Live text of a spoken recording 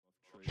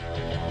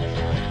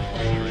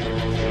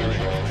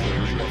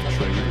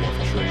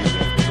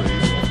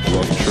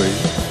Trade.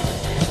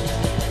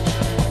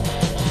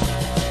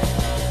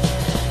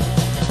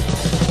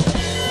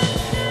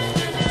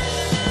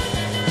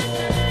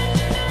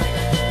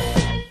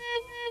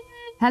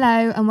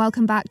 Hello and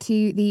welcome back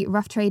to the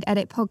Rough Trade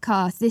Edit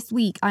podcast. This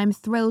week I'm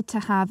thrilled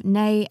to have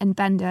Nay and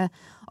Bender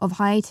of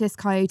Hiatus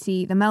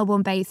Kaiyote, the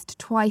Melbourne-based,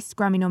 twice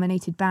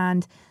Grammy-nominated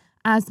band,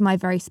 as my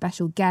very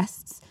special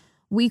guests.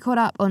 We caught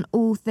up on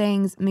all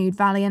things Mood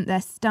Valiant,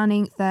 their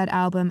stunning third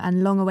album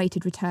and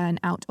long-awaited return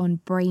out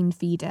on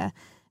Brainfeeder.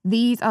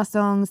 These are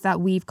songs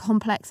that weave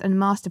complex and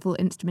masterful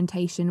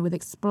instrumentation with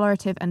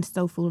explorative and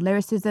soulful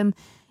lyricism.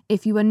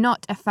 If you were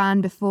not a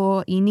fan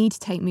before, you need to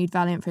take Mood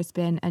Valiant for a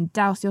spin and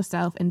douse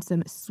yourself in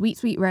some sweet,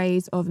 sweet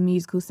rays of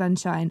musical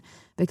sunshine,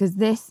 because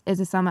this is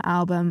a summer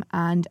album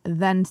and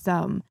then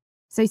some.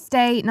 So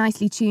stay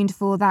nicely tuned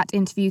for that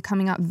interview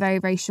coming up very,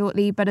 very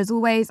shortly. But as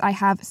always, I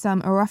have some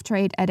Rough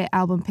Trade Edit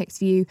album picks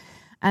for you.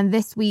 And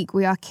this week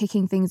we are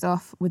kicking things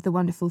off with the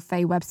wonderful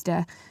Faye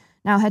Webster.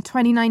 Now, her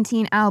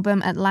 2019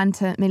 album,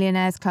 Atlanta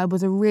Millionaires Club,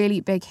 was a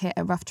really big hit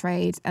at Rough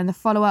Trade. And the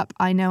follow-up,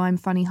 I Know I'm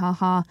Funny, Ha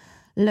Ha,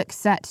 looks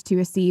set to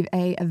receive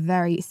a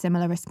very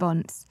similar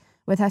response.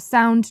 With her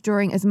sound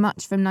drawing as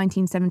much from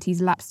 1970s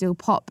lapsteel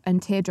pop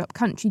and teardrop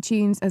country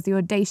tunes as the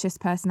audacious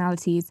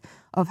personalities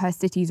of her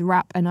city's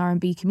rap and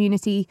R&B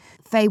community,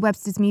 Faye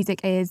Webster's music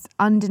is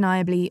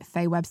undeniably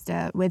Faye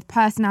Webster, with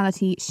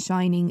personality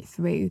shining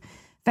through.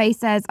 Faye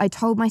says, "I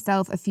told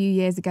myself a few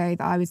years ago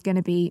that I was going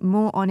to be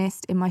more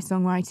honest in my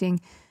songwriting.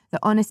 The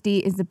honesty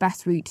is the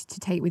best route to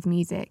take with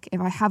music. If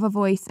I have a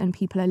voice and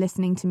people are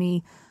listening to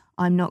me,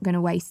 I'm not going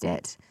to waste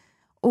it."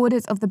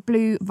 Orders of the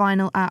blue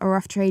vinyl at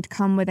Rough Trade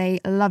come with a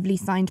lovely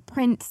signed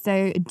print,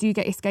 so do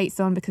get your skates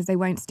on because they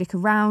won't stick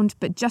around.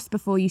 But just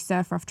before you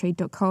surf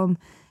roughtrade.com,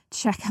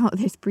 check out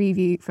this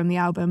preview from the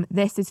album.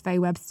 This is Faye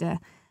Webster,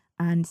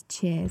 and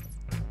cheers.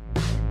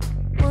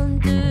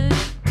 Wonder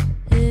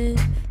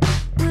if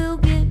we'll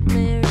get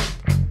married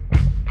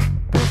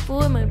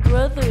before my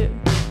brother.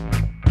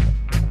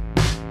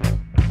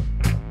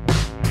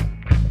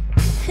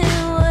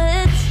 And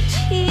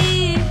let's cheat.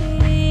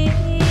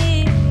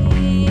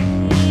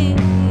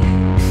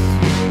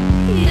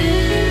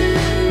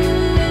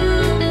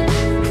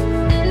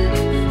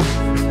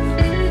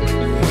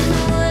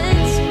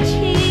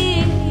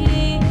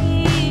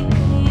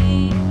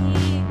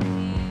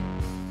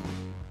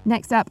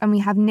 Next up, and we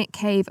have Nick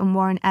Cave and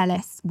Warren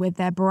Ellis with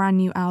their brand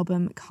new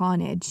album,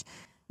 Carnage.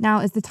 Now,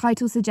 as the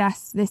title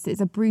suggests, this is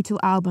a brutal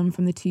album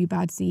from the Two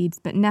Bad Seeds,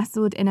 but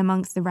nestled in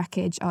amongst the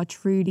wreckage are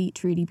truly,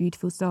 truly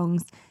beautiful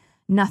songs.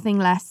 Nothing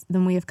less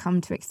than we have come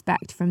to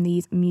expect from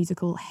these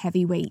musical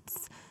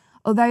heavyweights.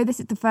 Although this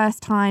is the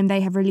first time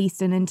they have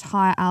released an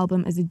entire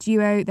album as a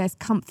duo, there's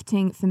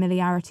comforting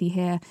familiarity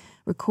here.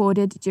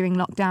 Recorded during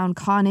lockdown,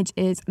 Carnage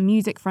is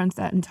music for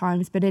uncertain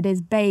times, but it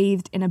is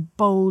bathed in a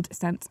bold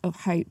sense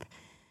of hope.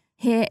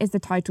 Here is the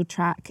title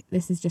track.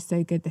 This is just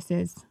so good.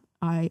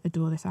 I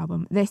adore this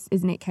album. This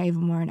is Nick Cave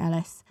and Warren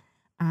Ellis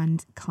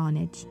and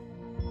Carnage.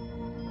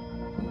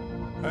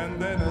 And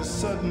then a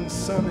sudden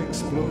sun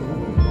explodes.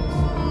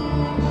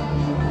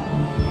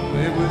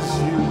 It was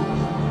you,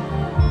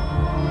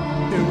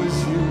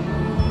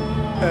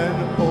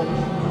 and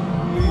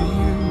only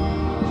you,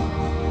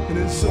 and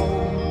it's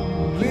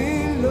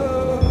only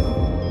love.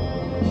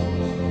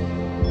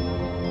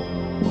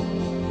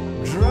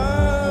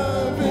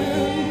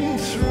 Driving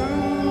through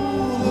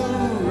the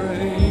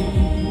rain.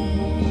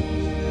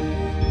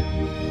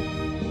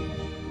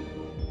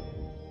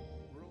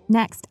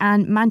 Next,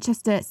 and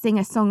Manchester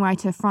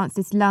singer-songwriter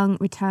Francis Lung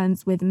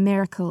returns with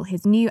Miracle,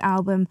 his new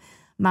album,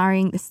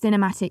 marrying the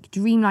cinematic,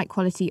 dreamlike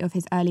quality of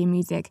his earlier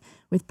music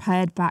with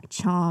pared-back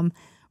charm.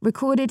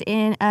 Recorded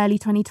in early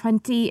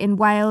 2020 in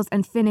Wales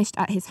and finished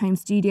at his home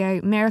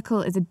studio,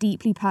 Miracle is a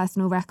deeply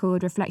personal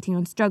record reflecting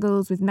on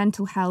struggles with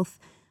mental health,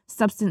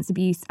 substance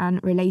abuse and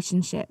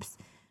relationships.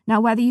 Now,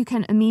 whether you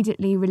can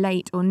immediately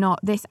relate or not,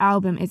 this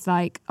album is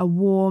like a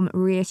warm,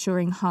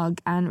 reassuring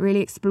hug and really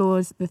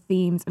explores the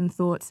themes and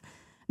thoughts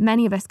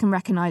many of us can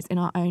recognise in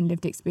our own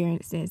lived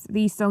experiences.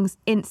 These songs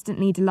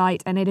instantly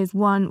delight, and it is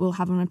one we'll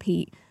have on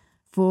repeat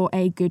for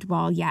a good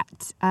while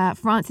yet.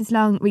 Francis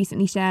Lung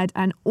recently shared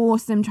an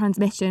awesome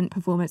transmission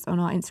performance on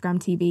our Instagram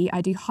TV.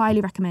 I do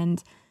highly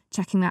recommend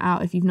checking that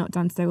out if you've not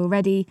done so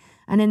already.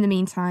 And in the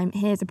meantime,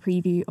 here's a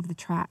preview of the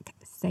track,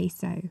 Say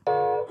So.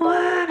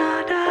 When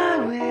I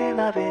die, we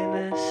love in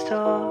the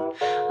store.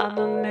 I'm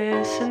a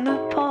miss in the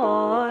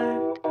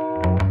port.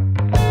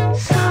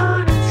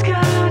 Sun and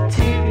sky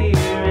to be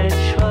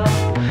ritual.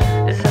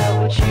 Is that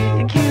what you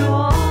think you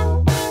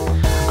want?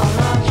 I'm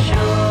not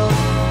sure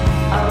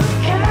I would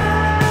care.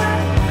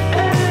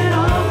 It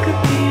all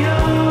could be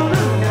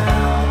over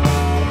now.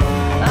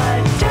 I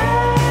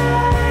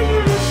dare you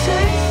to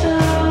say so.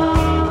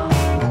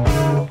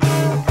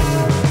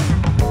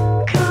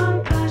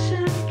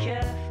 Compassion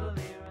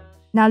carefully.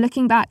 Now,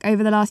 looking back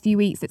over the last few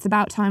weeks, it's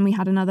about time we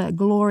had another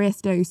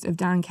glorious dose of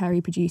Dan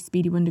Carey-produced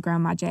Speedy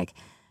Wonderground magic.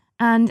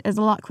 And as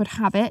luck would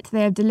have it,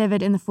 they have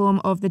delivered in the form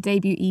of the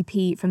debut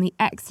EP from the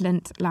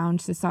excellent Lounge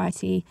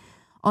Society.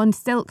 On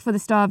Silk for the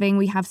Starving,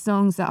 we have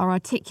songs that are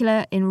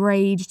articulate,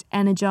 enraged,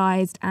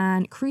 energised,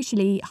 and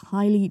crucially,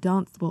 highly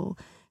danceable.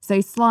 So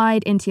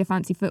slide into your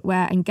fancy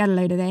footwear and get a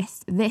load of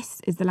this.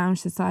 This is the Lounge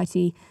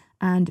Society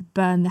and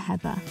Burn the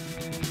Heather.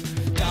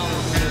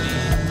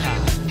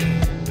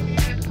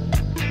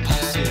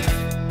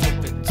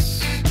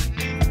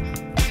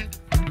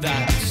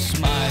 That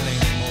smiling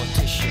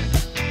mortician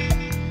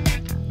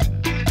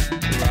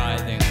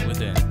writhing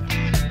within.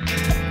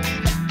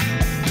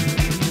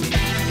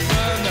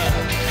 Burn the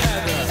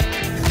heather.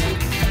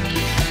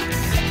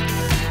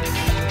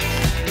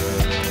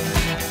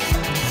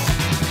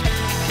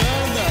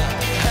 Burn the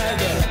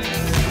heather.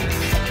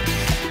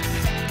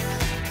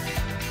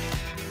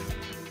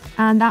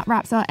 And that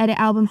wraps our Edit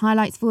album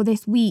highlights for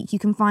this week. You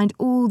can find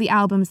all the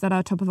albums that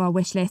are top of our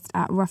wish list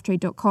at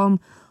roughtrade.com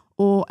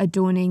or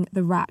adorning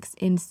the racks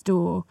in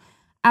store.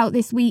 Out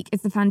this week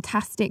is the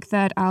fantastic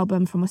third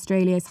album from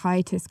Australia's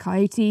Hiatus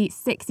Kaiyote,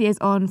 6 years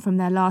on from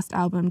their last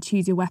album,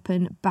 Choose Your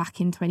Weapon,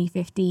 back in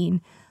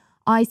 2015.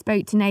 I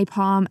spoke to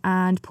Napalm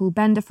and Paul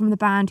Bender from the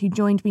band, who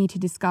joined me to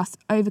discuss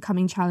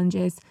overcoming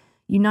challenges,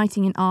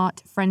 uniting in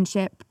art,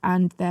 friendship,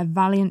 and their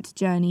valiant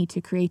journey to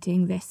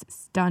creating this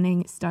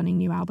stunning, stunning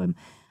new album.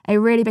 A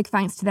really big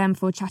thanks to them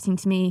for chatting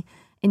to me.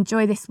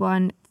 Enjoy this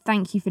one.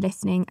 Thank you for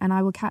listening, and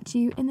I will catch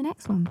you in the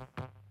next one.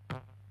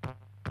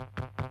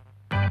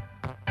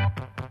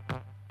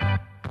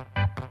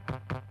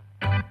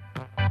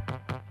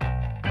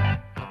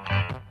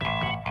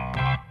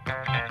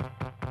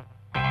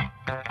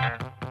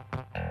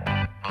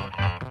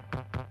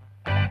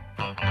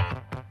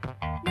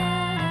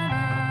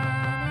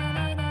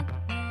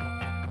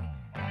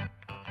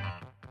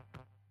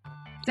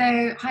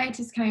 So,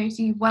 Hiatus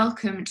Kaiyote,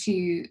 welcome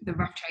to the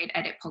Rough Trade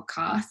Edit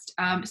podcast.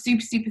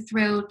 Super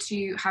thrilled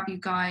to have you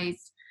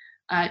guys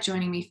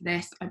joining me for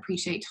this. I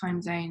appreciate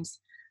time zones,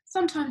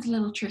 sometimes a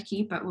little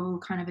tricky, but we're all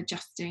kind of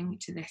adjusting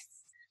to this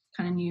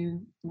kind of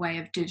new way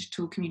of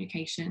digital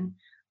communication.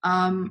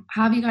 How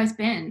have you guys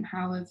been?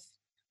 How have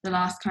the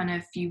last kind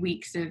of few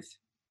weeks of,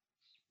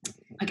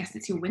 I guess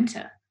it's your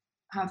winter,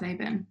 how have they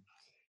been?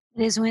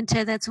 It is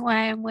winter. That's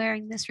why I'm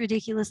wearing this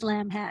ridiculous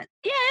lamb hat.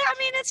 Yeah, I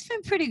mean, it's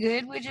been pretty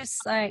good. We're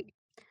just like,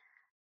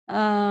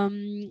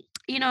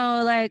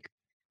 like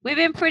we've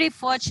been pretty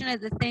fortunate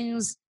that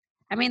things,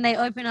 I mean, they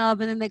open up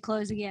and then they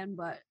close again.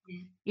 But,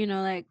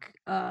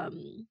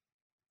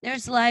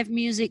 there's live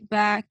music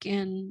back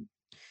and,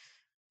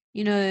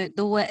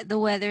 the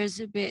weather's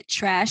a bit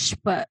trash.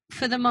 But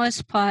for the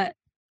most part,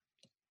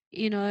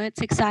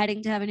 it's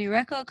exciting to have a new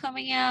record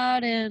coming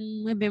out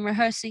and we've been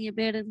rehearsing a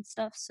bit and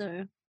stuff.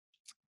 So,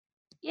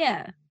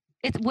 yeah,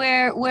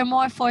 we're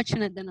more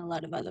fortunate than a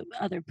lot of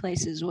other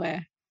places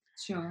where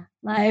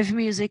live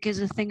music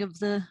is a thing of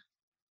the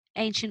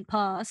ancient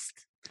past.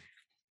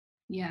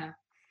 Yeah,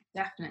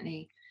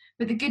 definitely.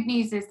 But the good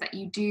news is that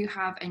you do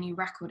have a new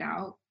record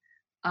out.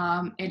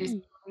 It is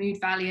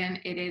Mood Valiant.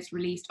 It is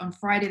released on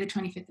Friday the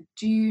 25th of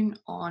June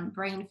on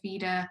Brain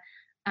Feeder,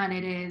 and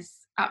it is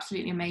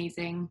absolutely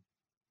amazing.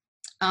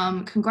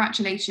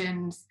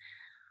 Congratulations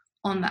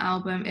on the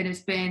album. It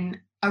has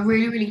been a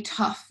really, really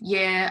tough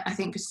year, I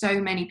think, for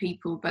so many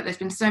people, but there's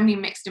been so many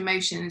mixed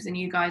emotions, and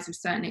you guys have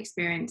certainly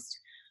experienced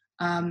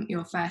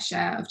your fair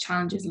share of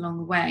challenges along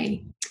the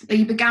way. But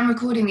you began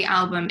recording the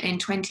album in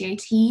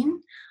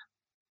 2018,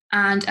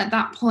 and at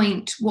that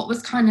point, what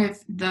was kind of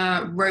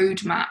the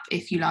roadmap,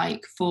 if you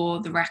like, for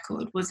the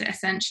record? Was it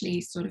essentially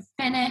sort of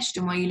finished,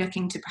 and were you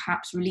looking to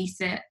perhaps release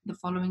it the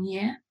following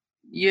year?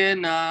 Yeah,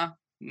 nah.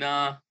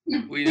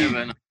 We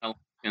never know how long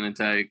it's going to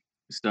take.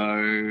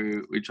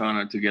 So we try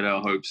not to get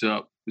our hopes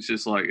up. It's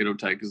just like it'll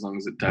take as long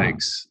as it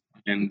takes.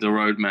 And the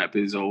roadmap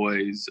is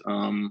always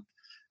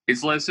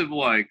it's less of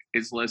like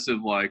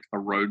a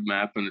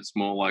roadmap, and it's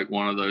more like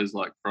one of those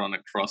like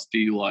chronic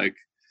trusty like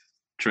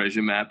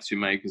treasure maps you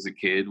make as a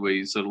kid where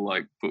you sort of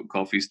like put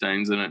coffee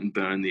stains in it and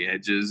burn the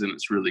edges, and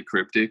it's really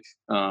cryptic.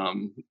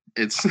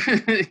 It's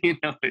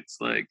it's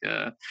like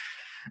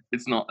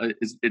it's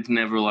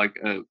never like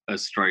a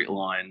straight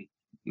line.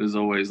 There's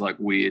always like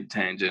weird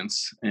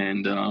tangents,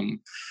 and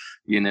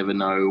you never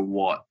know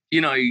what,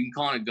 you can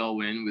kind of go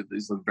in with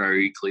this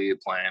very clear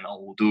plan. Oh,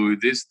 we'll do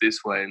this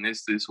way and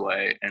this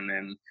way, and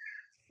then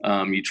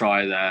you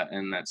try that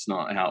and that's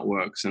not how it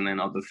works, and then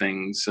other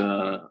things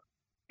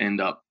end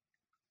up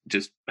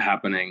just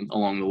happening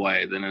along the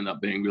way that end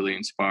up being really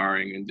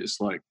inspiring and just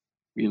like,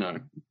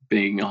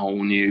 being a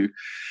whole new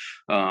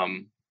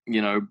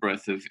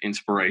breath of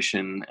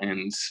inspiration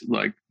and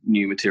like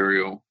new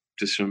material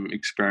just from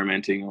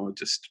experimenting or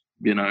just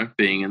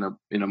being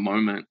in a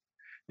moment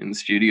in the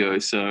studio.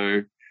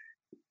 So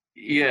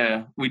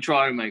yeah, we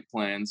try to make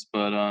plans,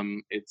 but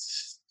it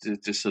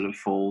just sort of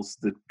falls,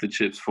 the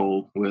chips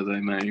fall where they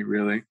may,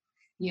 really.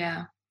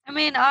 Yeah, I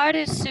mean, art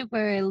is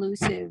super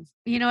elusive,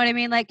 you know what I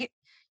mean? Like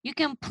you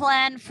can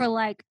plan for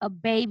like a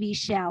baby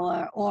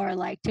shower or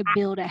like to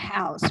build a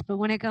house, but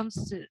when it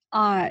comes to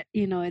art,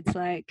 it's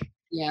like,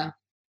 yeah,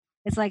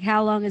 it's like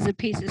how long is a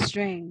piece of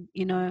string,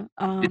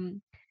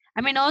 I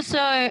mean, also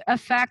a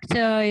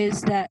factor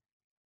is that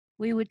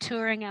we were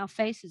touring our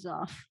faces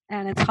off,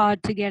 and it's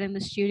hard to get in the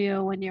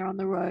studio when you're on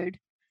the road.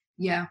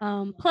 Yeah.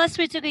 Plus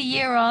we took a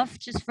year off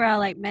just for our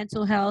like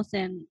mental health,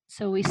 and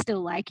so we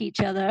still like each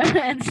other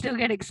and still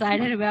get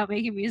excited about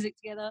making music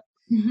together,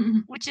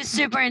 which is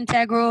super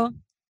integral.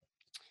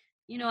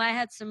 You know, I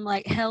had some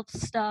like health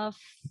stuff,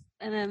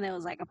 and then there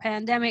was like a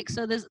pandemic,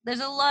 so there's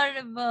a lot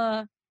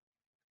of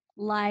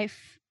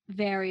life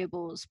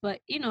variables. But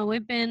you know,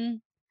 we've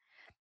been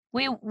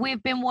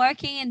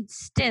working in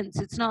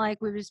stints. It's not like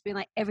we've just been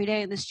like every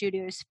day in the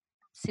studios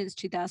since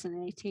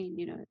 2018.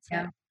 You know, it's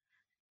Yeah. like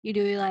you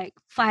do like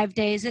 5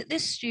 days at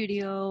this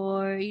studio,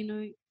 or you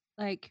know,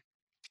 like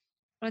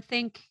I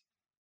think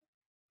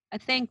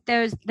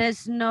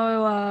there's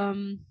no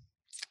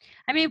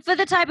I mean, for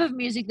the type of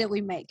music that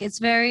we make, it's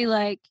very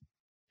like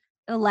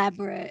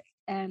elaborate,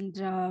 and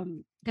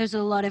there's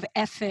a lot of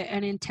effort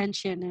and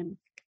intention. And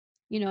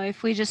you know,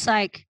 if we just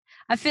like,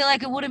 I feel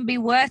like it wouldn't be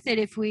worth it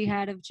if we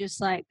had have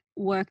just like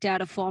worked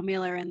out a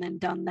formula and then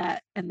done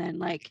that, and then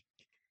like,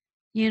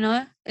 you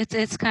know,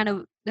 it's kind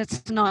of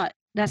that's not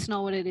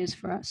what it is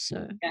for us.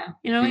 So Yeah.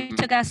 you know, we Mhm.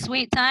 took our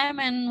sweet time,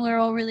 and we're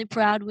all really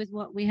proud with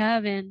what we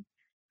have, and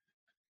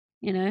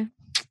you know,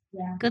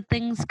 Yeah. good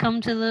things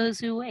come to those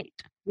who wait.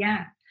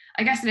 Yeah.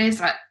 I guess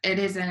it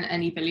is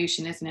an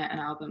evolution, isn't it? An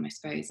album, I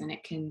suppose, and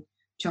it can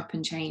chop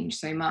and change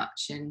so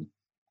much. And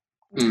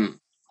Mm.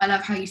 I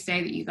love how you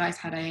say that you guys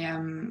had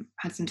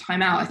some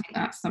time out. I think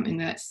that's something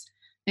that's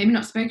maybe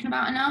not spoken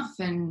about enough,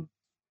 and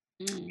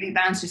Mm.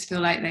 bands just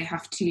feel like they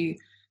have to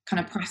kind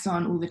of press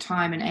on all the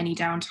time, and any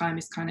downtime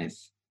is kind of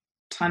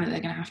time that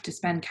they're going to have to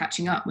spend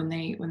catching up when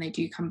they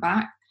do come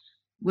back.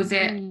 Was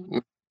it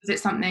Mm.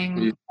 something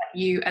Yeah. that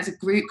you as a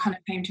group kind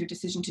of came to a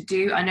decision to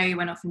do? I know you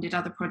went off and did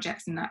other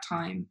projects in that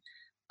time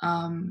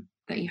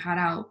that you had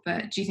out,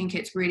 but do you think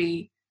it's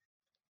really,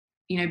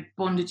 you know,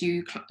 bonded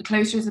you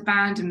closer as a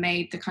band and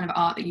made the kind of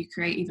art that you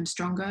create even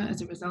stronger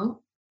as a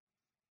result?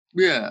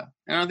 Yeah,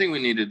 and I think we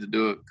needed to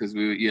do it because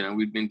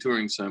we'd been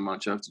touring so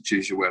much after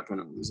Choose Your Weapon.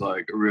 It was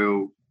like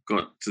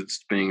got to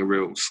being a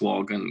real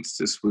slog, and it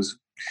just was,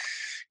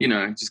 you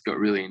know, just got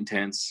really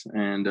intense.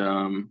 And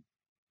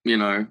you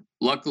know,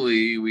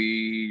 luckily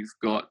we've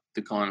got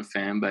the kind of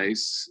fan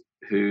base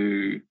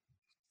who,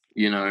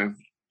 you know,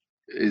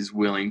 is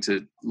willing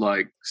to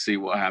like see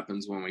what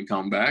happens when we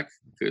come back,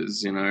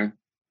 because you know,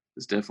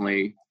 there's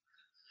definitely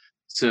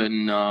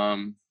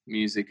certain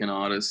music and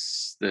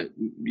artists that,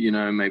 you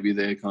know, maybe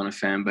their kind of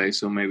fan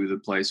base or maybe the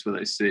place where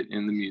they sit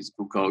in the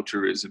musical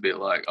culture is a bit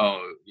like,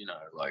 oh, you know,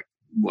 like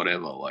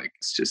whatever, like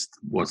it's just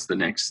what's the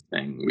next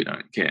thing, we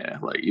don't care,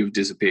 like you've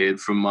disappeared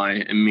from my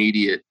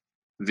immediate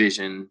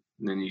vision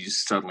and then you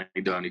just suddenly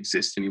don't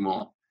exist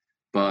anymore.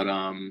 But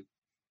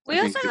we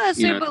I also think, got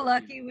you know, super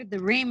lucky with the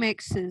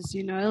remixes,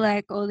 you know,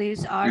 like all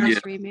these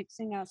artists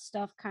remixing our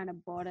stuff kind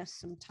of bought us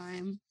some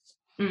time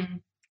as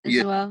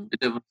Yeah. well. it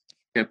definitely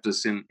kept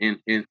us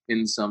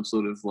in some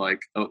sort of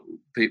like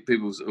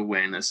people's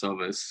awareness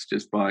of us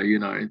just by, you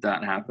know,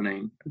 that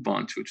happening a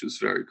bunch, which was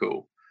very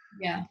cool.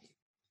 Yeah,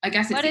 I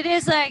guess it's But it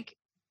is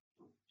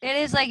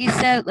like you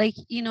said, like,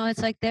 you know, it's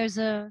like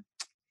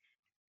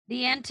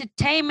the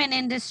entertainment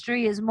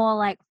industry is more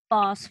like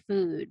fast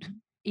food,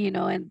 you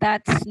know, and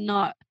that's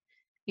not,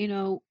 you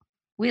know,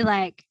 we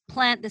like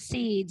plant the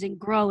seeds and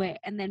grow it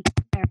and then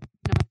prepare,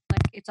 you know,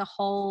 like it's a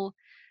whole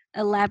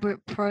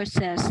elaborate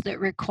process that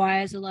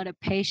requires a lot of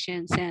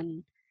patience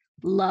and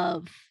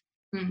love,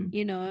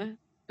 you know.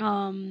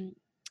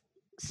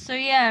 So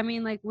yeah, I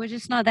mean, like we're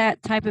just not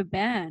that type of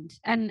band.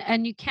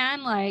 And you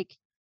can like,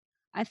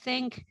 I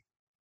think,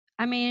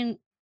 I mean,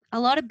 a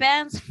lot of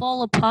bands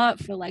fall apart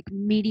for like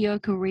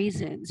mediocre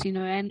reasons, you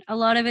know, and a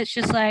lot of it's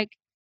just like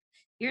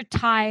you're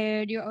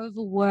tired, you're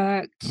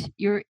overworked,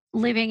 you're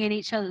living in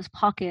each other's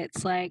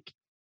pockets. Like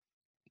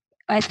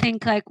I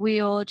think like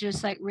we all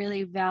just like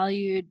really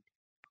valued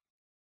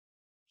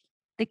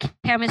the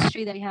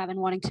chemistry that we have and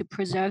wanting to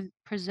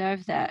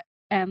preserve that.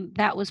 And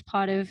that was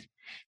part of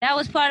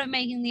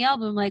making the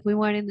album. Like we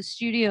weren't in the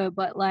studio,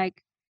 but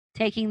like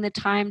taking the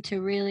time to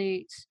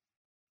really,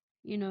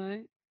 you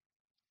know,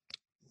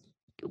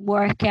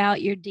 work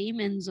out your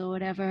demons or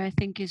whatever, I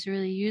think is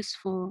really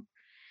useful.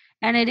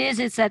 And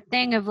it's that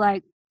thing of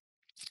like,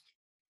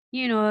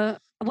 you know,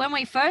 when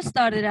we first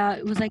started out,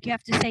 it was like you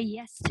have to say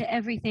yes to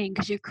everything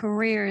because your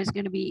career is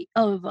going to be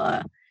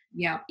over.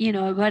 Yeah. You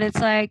know, but it's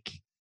like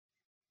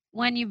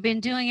when you've been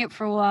doing it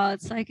for a while,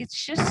 it's like it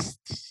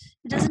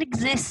doesn't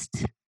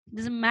exist. It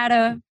doesn't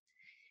matter.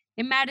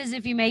 It matters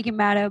if you make it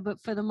matter, but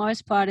for the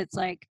most part, it's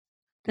like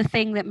the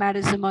thing that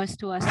matters the most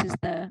to us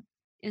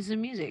is the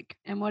music,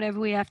 and whatever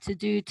we have to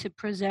do to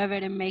preserve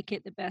it and make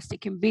it the best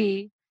it can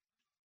be,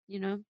 you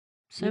know,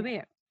 so be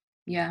it.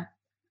 Yeah,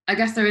 I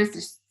guess there is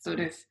this sort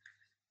of,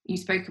 you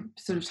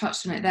sort of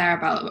touched on it there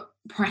about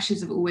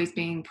pressures of always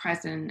being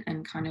present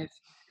and kind of,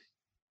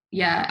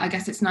 yeah, I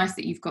guess it's nice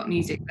that you've got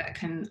music that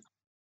can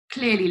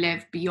clearly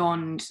live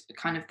beyond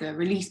kind of the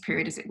release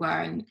period, as it were.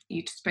 And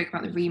you spoke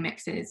about the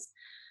remixes,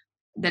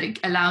 that it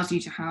allows you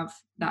to have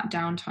that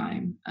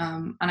downtime.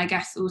 And I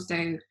guess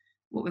also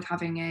what with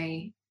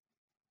having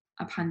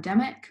a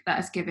pandemic that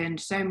has given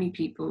so many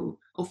people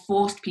or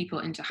forced people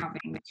into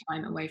having the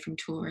time away from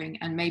touring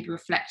and maybe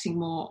reflecting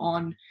more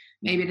on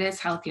maybe it is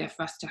healthier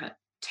for us to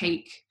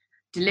take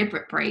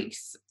deliberate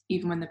breaks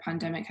even when the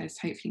pandemic has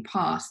hopefully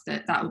passed,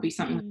 that will be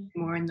something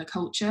more in the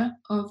culture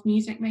of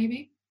music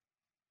maybe.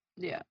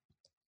 Yeah.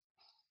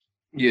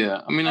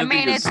 Yeah, I mean, I I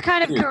think mean, it's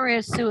kind of yeah.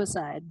 career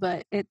suicide,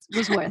 but it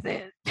was worth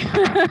it.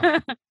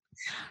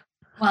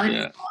 Well,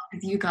 Yeah. it's not,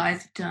 because you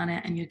guys have done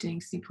it and you're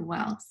doing super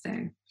well,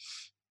 so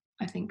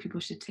I think people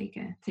should take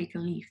a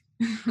leaf.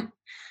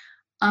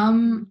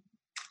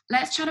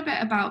 Let's chat a bit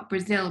about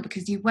Brazil,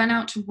 because you went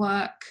out to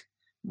work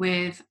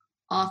with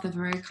Arthur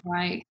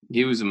Verocai.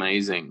 He was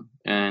amazing,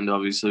 and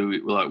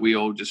obviously we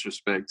all just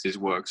respect his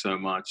work so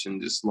much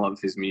and just love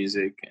his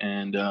music.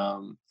 And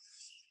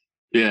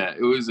yeah,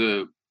 it was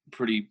a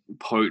pretty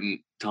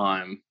potent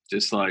time,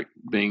 just like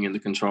being in the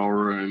control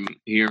room,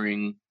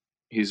 hearing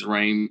his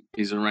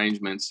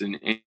arrangements in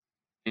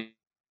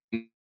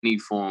any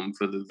form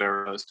for the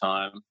very first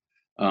time,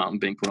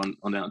 being put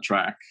on our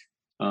track.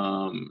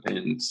 And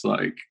it's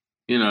like,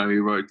 you know, he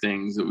wrote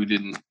things that we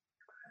didn't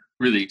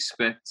really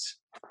expect,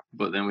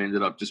 but then we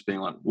ended up just being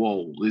like,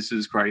 whoa, this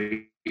is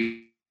crazy.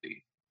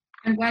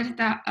 And where did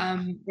that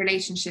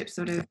relationship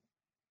sort of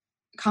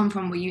come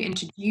from? Were you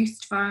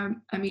introduced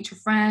from a mutual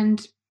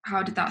friend?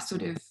 How did that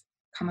sort of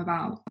come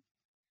about?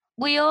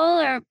 We all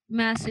are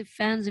massive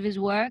fans of his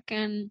work,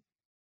 and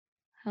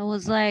I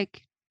was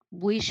like,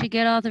 we should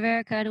get Arthur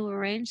Verocai to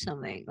arrange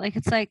something. Like,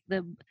 it's like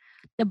the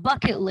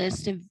bucket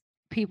list of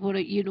people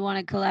that you'd want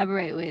to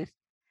collaborate with.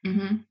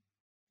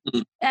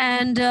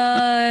 And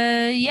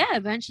yeah,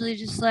 eventually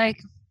just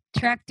like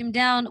tracked him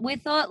down. We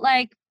thought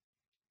like,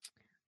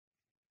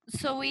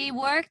 so we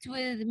worked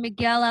with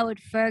Miguel Howard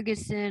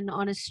Ferguson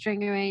on a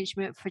string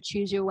arrangement for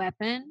Choose Your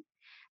Weapon.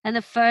 And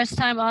the first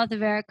time Arthur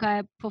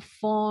Verocai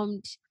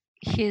performed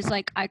his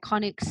like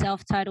iconic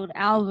self-titled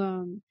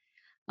album,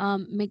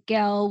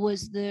 Miguel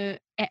was the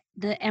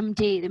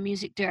MD, the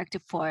music director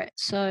for it.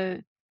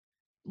 So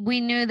we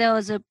knew there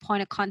was a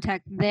point of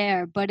contact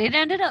there, but it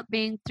ended up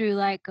being through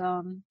like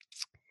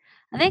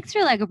I think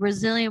through like a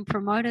Brazilian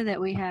promoter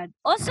that we had.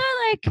 Also,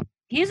 like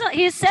he's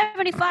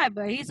 75,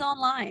 but he's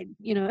online.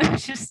 You know,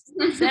 just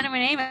send him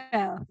an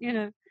email. You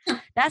know,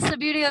 that's the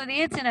beauty of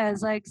the internet.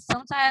 Is like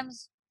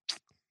sometimes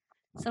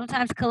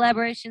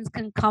collaborations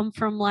can come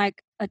from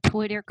like a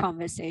Twitter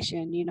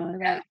conversation. You know,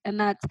 like, and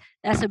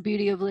that's the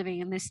beauty of living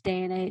in this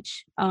day and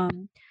age.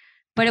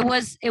 But it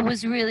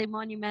was really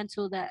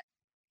monumental that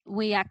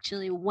we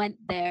actually went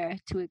there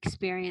to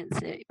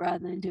experience it rather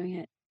than doing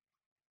it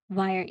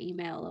via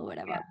email or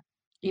whatever.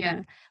 You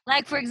know?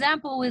 Like for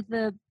example, with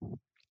the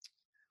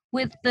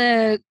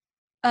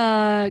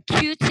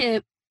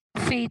Q-Tip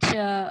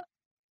feature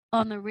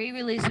on the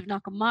re-release of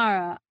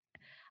Nakamura,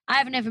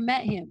 I've never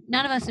met him.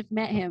 None of us have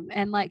met him,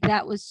 and like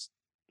that was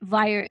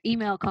via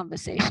email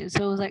conversation.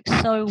 So it was like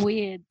so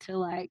weird to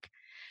like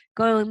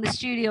go in the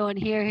studio and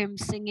hear him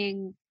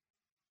singing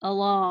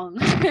along.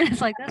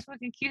 It's like, that's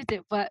fucking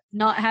Q-Tip, but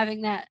not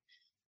having that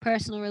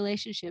personal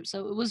relationship.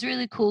 So it was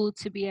really cool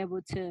to be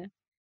able to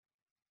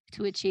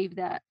achieve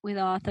that with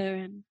Arthur.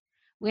 And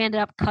we ended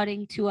up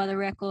cutting two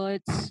other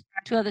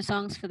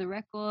songs for the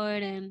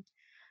record, and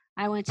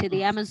I went to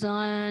the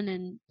Amazon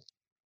and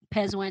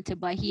Pez went to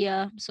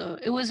Bahia. So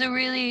it was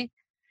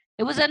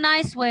a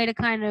nice way to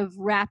kind of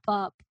wrap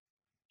up,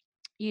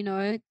 you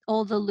know,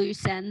 all the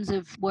loose ends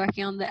of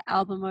working on the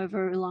album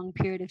over a long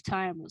period of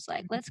time. It was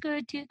like, let's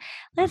go do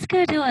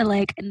a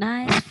like a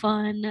nice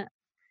fun,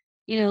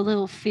 you know,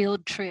 little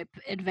field trip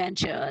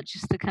adventure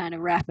just to kind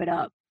of wrap it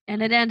up.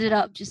 And it ended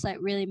up just like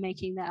really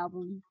making the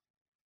album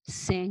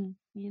sing,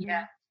 you know?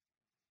 Yeah.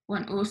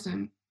 One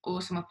awesome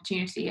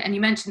opportunity. And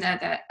you mentioned there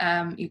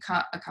that you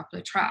cut a couple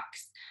of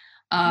tracks.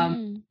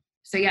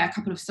 So yeah, a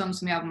couple of songs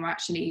from the album were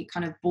actually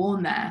kind of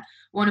born there.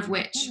 One of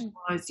which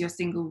was your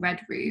single Red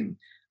Room.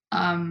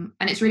 And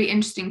it's really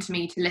interesting to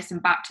me to listen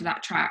back to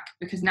that track,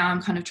 because now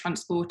I'm kind of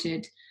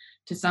transported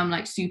to some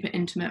like super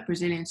intimate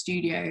Brazilian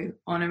studio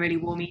on a really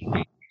warm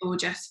evening. It all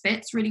just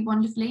fits really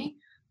wonderfully.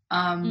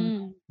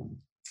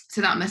 So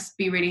that must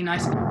be really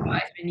nice for you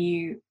guys when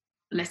you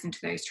listen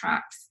to those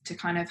tracks to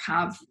kind of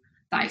have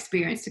that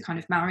experience to kind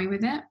of marry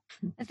with it.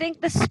 I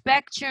think the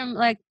spectrum,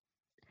 like,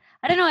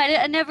 I don't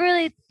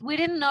know, we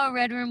didn't know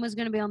Red Room was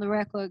going to be on the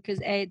record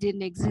because it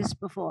didn't exist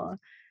before.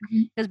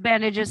 Because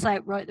Banda just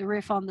like wrote the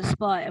riff on the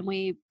spot and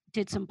we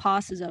did some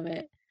passes of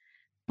it.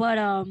 But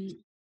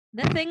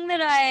the thing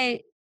that I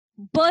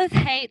both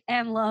hate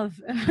and love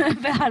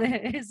about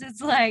it is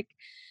it's like,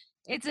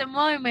 it's a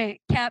moment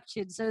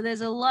captured. So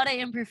there's a lot of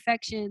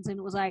imperfections, and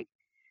it was like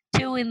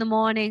 2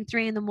 a.m,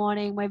 3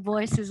 a.m. My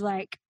voice is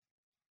like,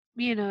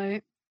 you know,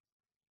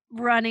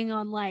 running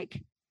on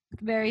like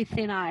very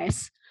thin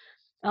ice.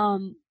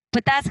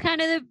 But that's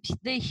kind of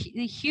the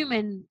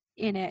human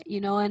in it, you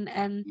know,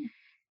 and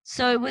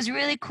so it was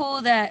really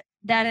cool that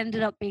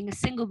ended up being a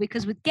single,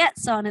 because with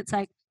Gets On, it's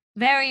like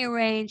very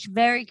arranged,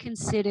 very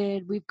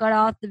considered. We've got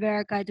Arthur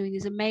Verocai doing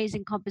this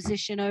amazing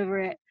composition over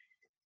it.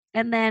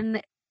 And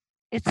then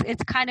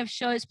it's kind of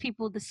shows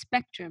people the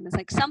spectrum. It's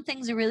like some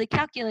things are really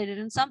calculated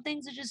and some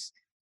things are just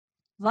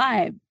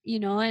vibe, you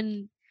know,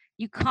 and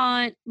you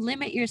can't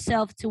limit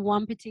yourself to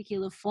one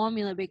particular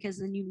formula because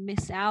then you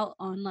miss out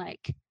on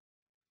like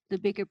the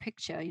bigger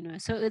picture, you know.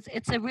 So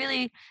it's a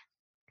really,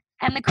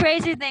 and the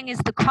crazy thing is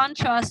the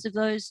contrast of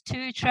those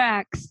two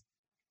tracks,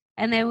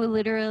 and they were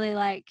literally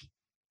like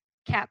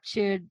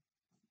captured,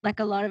 like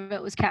a lot of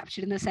it was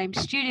captured in the same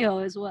studio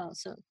as well.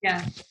 So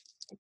Yeah.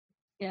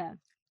 yeah.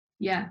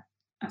 Yeah.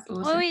 That's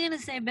awesome. What were you gonna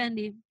say,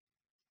 Bendy?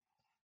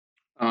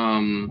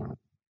 For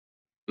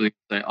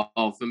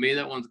me,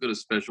 that one's got a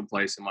special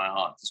place in my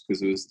heart just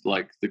because it was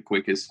like the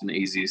quickest and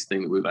easiest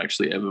thing that we've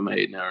actually ever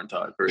made in our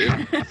entire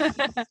career.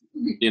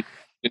 You know,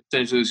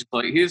 essentially, it's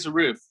like, here's a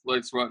riff,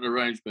 let's write an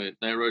arrangement.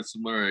 They wrote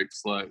some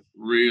lyrics like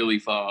really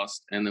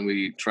fast, and then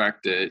we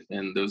tracked it,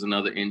 and there was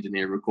another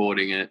engineer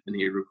recording it, and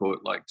he'd record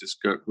like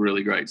just got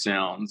really great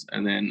sounds,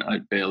 and then I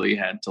barely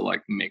had to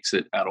like mix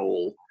it at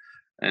all.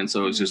 And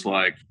so it's just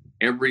like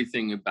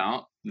everything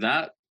about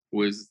that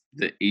was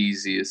the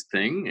easiest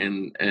thing,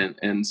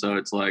 and so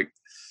it's like,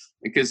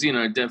 because, you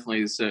know, definitely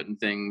there's certain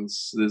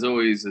things, there's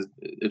always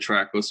a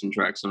track or some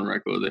tracks on a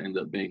record that end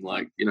up being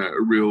like, you know,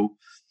 a real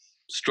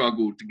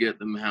struggle to get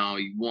them how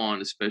you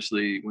want,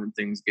 especially when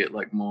things get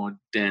like more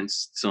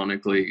dense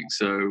sonically.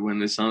 So when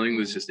there's something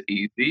that's just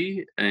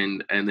easy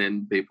and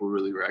then people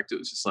really react to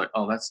it, it's just like,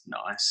 oh, that's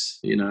nice,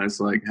 you know. It's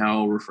like,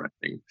 how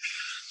refreshing,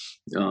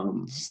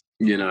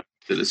 you know,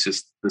 that it's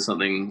just, there's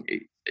something,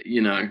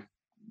 you know,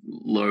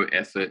 low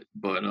effort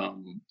but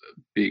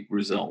big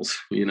results,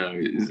 you know,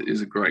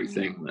 is a great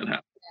thing that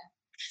happens.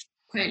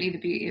 Totally the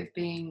beauty of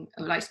being,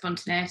 of like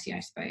spontaneity,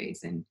 I suppose.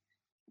 And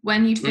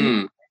when you'd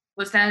finished,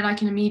 was there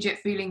like an immediate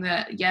feeling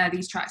that, yeah,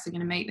 these tracks are going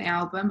to make the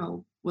album,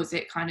 or was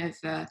it kind of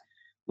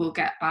we'll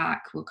get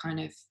back, we'll kind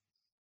of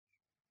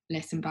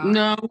listen back?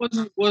 No,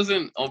 it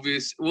wasn't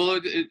obvious. Well,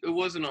 it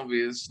wasn't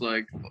obvious.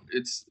 Like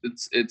it's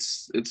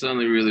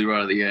only really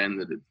right at the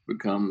end that it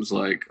becomes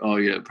like, oh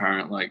yeah,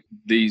 apparent, like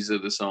these are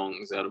the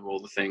songs out of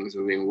all the things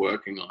we've been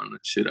working on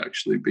that should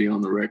actually be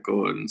on the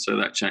record. And so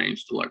that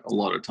changed like a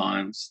lot of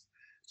times.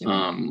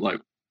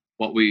 Like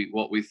what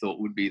we thought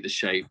would be the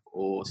shape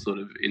or sort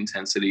of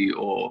intensity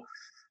or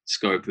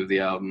scope of the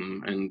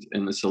album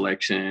and the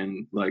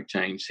selection like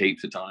changed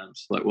heaps of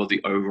times. Like what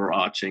the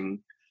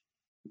overarching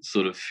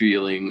sort of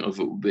feeling of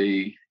it will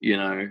be, you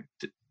know,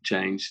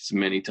 changed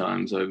many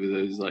times over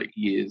those like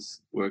years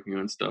working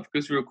on stuff,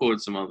 because we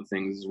recorded some other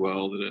things as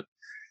well that are,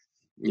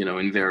 you know,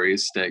 in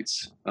various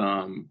states.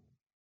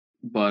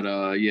 But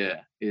yeah,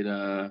 it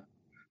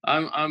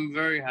I'm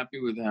very happy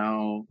with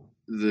how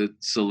the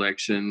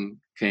selection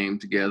came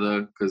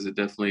together, because it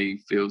definitely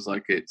feels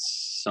like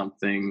it's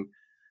something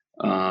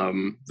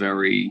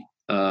very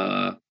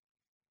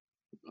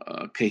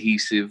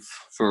cohesive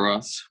for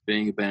us,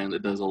 being a band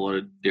that does a lot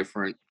of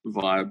different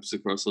vibes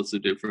across lots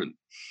of different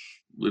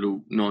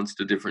little nods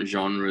to different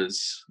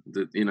genres.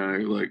 That, you know,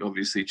 like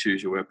obviously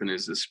Choose Your Weapon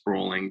is a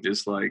sprawling,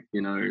 just like,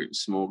 you know,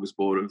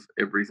 smorgasbord of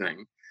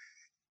everything.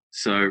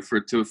 So for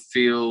it to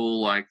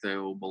feel like they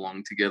all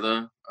belong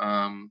together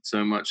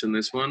so much in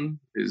this one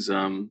is,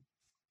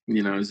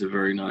 you know, is a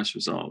very nice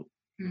result.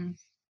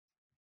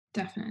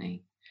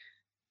 Definitely.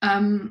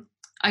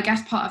 I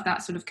guess part of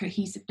that sort of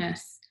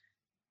cohesiveness,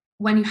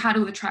 when you had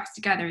all the tracks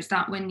together, is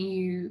that when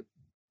you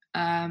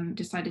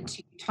decided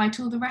to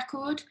title the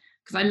record?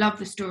 Because I love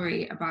the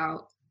story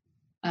about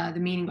the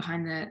meaning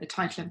behind the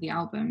title of the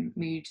album,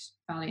 Mood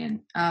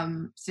Valiant.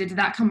 So did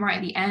that come right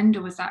at the end,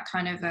 or was that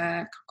kind of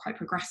a quite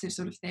progressive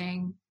sort of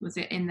thing? Was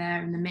it in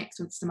there in the mix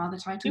with some other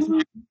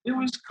titles? It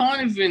was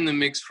kind of in the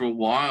mix for a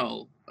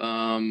while.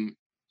 And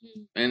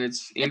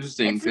it's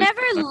interesting. It's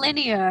never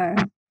linear.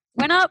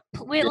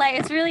 We're like,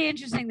 it's really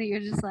interesting that you're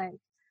just like,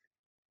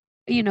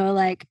 you know,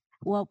 like,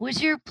 what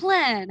was your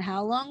plan?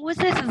 How long was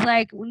this? It's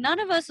like, none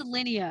of us are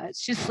linear.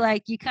 It's just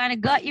like you kind of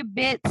got your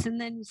bits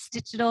and then you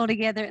stitch it all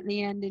together at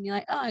the end and you're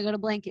like, oh, I got a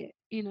blanket.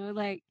 You know,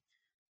 like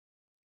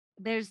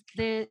there's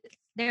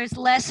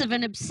less of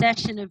an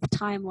obsession of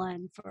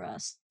timeline for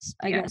us,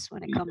 I guess,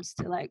 when it comes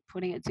to like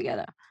putting it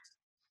together.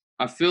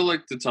 I feel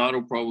like the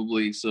title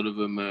probably sort of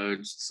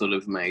emerged sort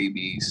of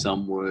maybe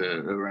somewhere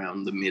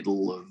around the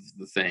middle of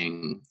the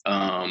thing.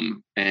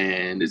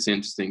 And it's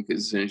interesting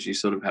because as soon as you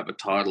sort of have a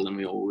title and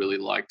we all really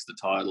liked the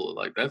title,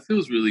 like that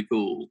feels really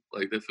cool.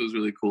 Like that feels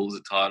really cool as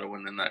a title.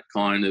 And then that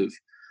kind of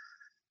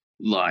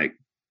like,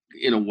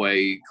 in a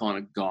way, kind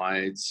of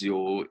guides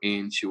your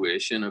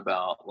intuition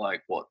about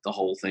like what the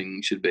whole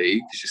thing should be,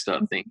 because you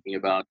start thinking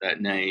about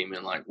that name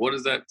and like, what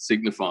is that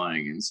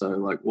signifying? And so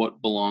like,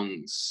 what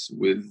belongs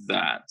with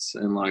that?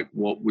 And like,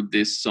 what would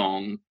this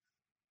song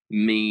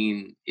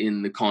mean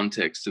in the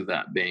context of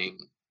that being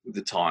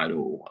the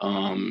title?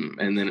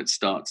 And then it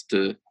starts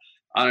to,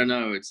 I don't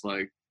know, it's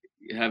like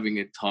having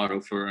a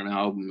title for an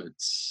album.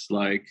 It's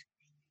like,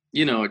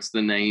 you know, it's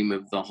the name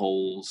of the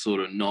whole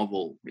sort of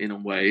novel in a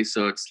way.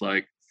 So it's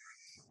like,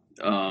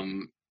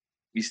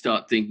 you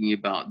start thinking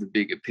about the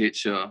bigger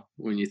picture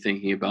when you're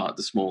thinking about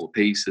the smaller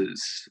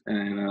pieces.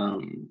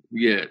 And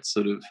yeah, it's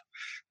sort of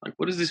like,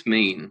 what does this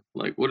mean?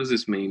 Like, what does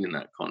this mean in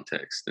that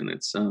context? And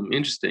it's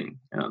interesting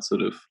how it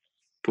sort of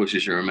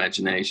pushes your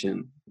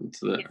imagination into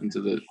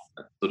the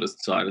sort of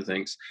side of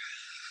things.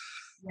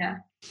 Yeah,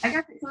 I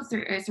guess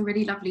it's a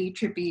really lovely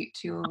tribute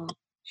to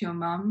your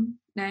mum,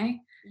 Nay,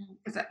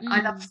 because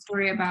I love the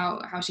story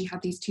about how she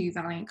had these two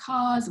Valiant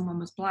cars, and one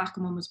was black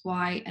and one was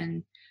white,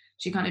 and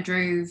she kind of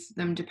drove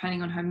them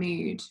depending on her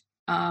mood.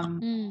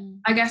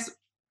 I guess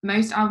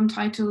most album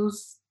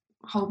titles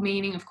hold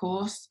meaning, of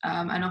course,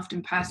 and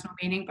often personal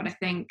meaning, but I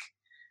think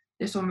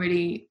this one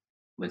really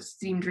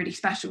seemed really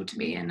special to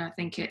me, and I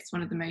think it's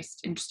one of the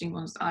most interesting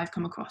ones that I've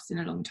come across in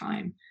a long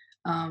time.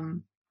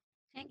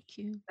 Thank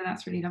you. So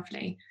that's really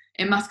lovely.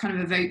 It must kind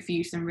of evoke for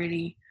you some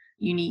really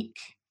unique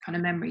kind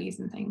of memories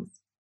and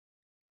things.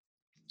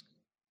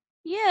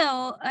 Yeah,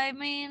 well, I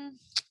mean,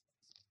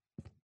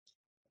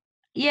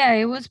 yeah,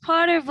 it was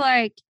part of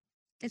like,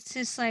 it's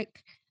this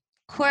like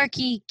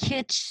quirky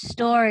kitsch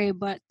story,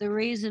 but the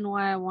reason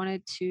why I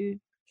wanted to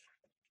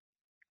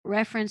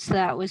reference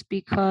that was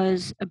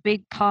because a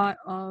big part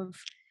of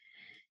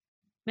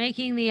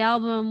making the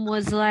album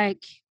was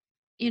like,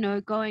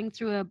 going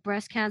through a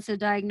breast cancer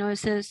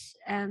diagnosis,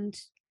 and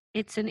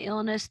it's an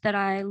illness that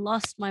I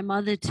lost my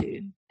mother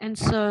to. And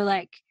so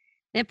like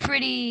they're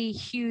pretty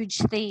huge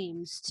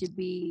themes to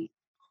be,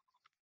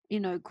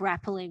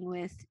 grappling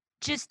with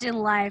just in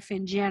life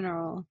in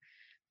general.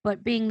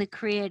 But being the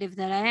creative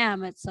that I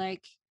am, it's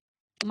like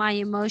my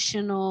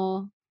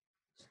emotional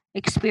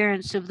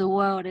experience of the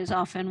world is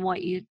often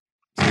what you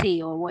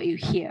see or what you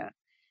hear.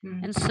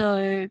 And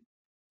so,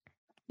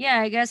 yeah,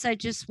 I guess I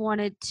just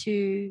wanted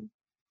to,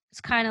 it's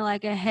kind of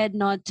like a head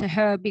nod to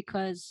her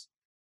because,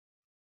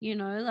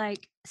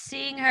 like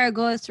seeing her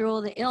go through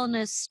all the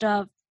illness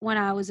stuff when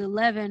I was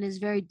 11 is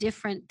very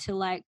different to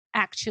like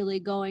actually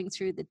going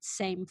through the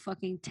same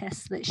fucking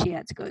tests that she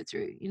had to go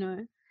through,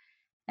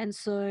 And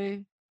so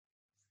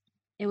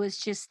it was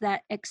just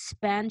that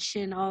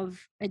expansion of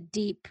a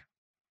deep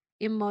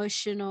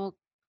emotional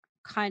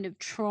kind of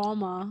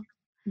trauma,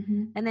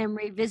 and then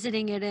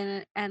revisiting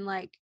it and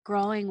like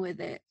growing with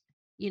it,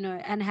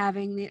 and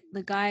having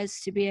the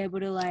guys to be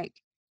able to like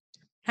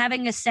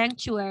having a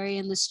sanctuary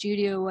in the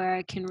studio where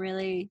I can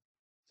really,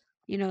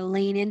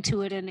 lean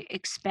into it and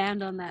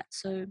expand on that.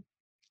 So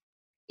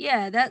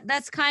yeah,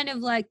 that's kind of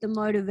like the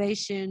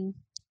motivation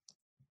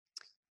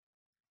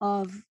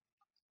of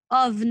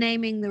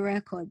naming the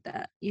record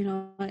that,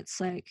 it's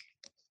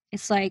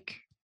like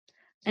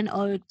an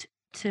ode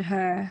to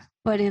her,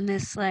 but in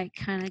this like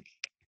kind of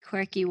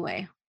quirky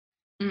way.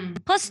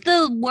 Plus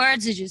the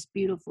words are just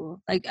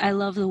beautiful. Like I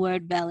love the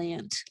word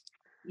valiant.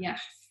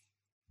 Yes.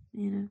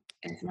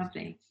 It's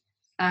lovely.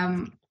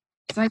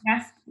 So I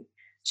guess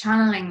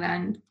channeling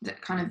then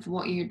that kind of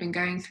what you'd been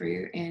going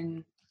through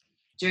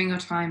during your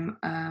time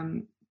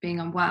being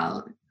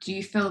unwell, do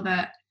you feel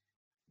that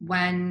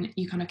when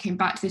you kind of came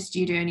back to the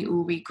studio and you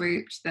all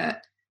regrouped,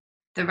 that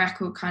the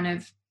record kind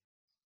of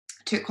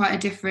took quite a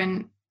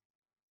different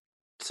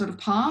sort of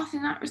path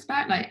in that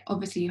respect? Like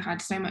obviously you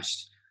had so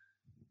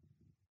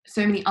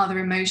many other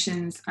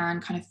emotions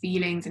and kind of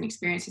feelings and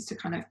experiences to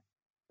kind of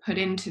put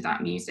into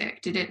that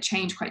music. Did it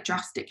change quite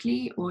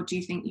drastically, or do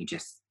you think you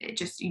just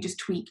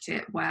tweaked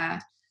it where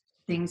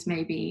things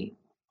maybe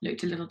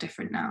looked a little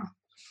different now?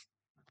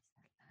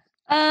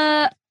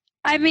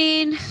 I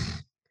mean,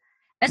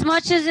 as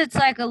much as it's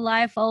like a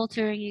life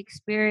altering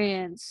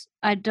experience,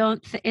 I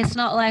don't it's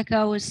not like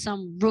I was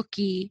some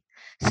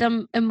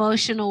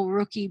emotional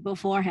rookie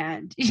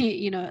beforehand.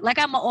 Like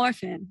I'm an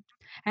orphan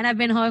and I've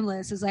been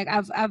homeless. It's like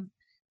I've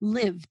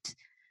lived.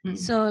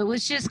 So it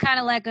was just kind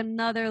of like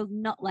another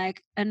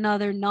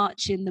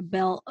notch in the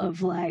belt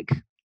of like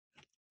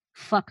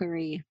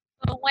fuckery.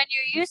 But when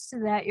you're used to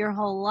that your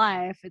whole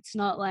life, it's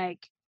not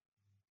like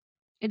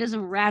it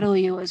doesn't rattle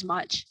you as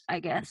much, I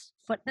guess.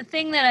 But the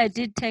thing that I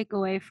did take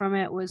away from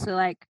it was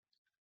like,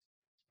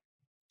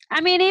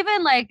 I mean,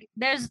 even like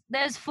there's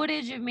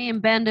footage of me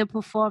and Bender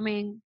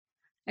performing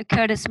a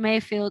Curtis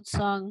Mayfield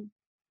song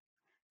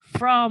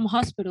from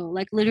hospital,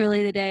 like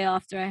literally the day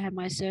after I had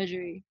my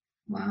surgery.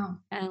 Wow.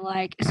 And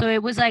like, so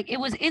it was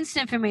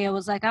instant for me. It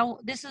was like,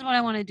 this is what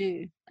I want to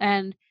do.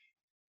 And,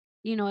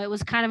 it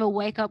was kind of a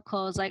wake up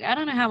call. It's like, I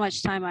don't know how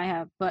much time I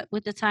have, but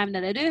with the time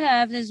that I do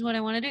have, this is what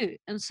I want to do.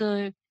 And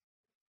so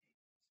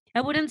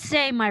I wouldn't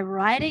say my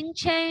writing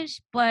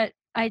changed, but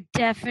I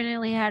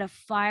definitely had a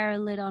fire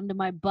lit under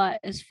my butt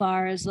as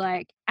far as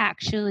like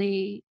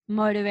actually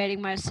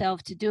motivating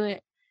myself to do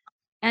it.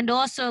 And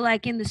also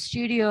like in the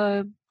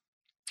studio,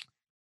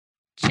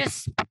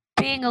 just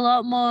being a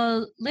lot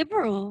more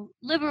liberal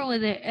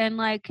with it,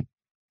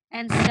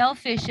 and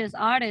selfish as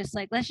artists.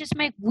 Like, let's just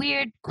make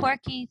weird,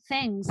 quirky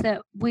things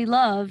that we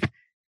love,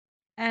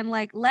 and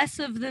like less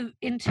of the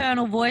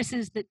internal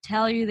voices that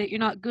tell you that you're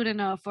not good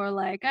enough, or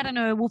like, I don't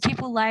know, will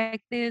people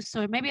like this,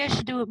 or maybe I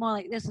should do it more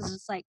like this. It's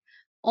just like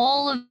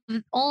all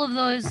of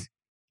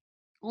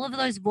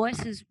those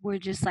voices were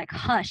just like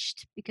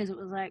hushed, because it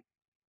was like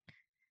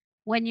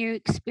when you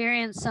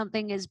experience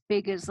something as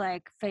big as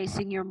like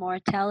facing your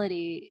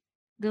mortality,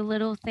 the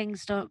little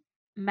things don't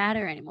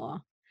matter anymore.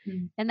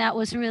 And that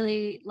was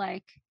really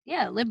like,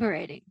 yeah,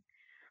 liberating.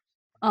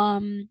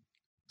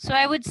 So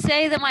I would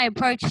say that my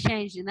approach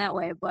changed in that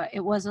way, but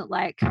it wasn't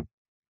like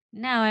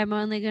now I'm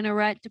only going to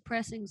write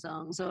depressing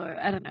songs, or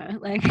I don't know,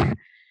 like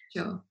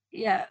Sure.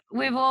 yeah,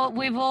 we've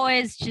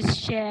always just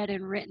shared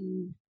and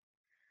written,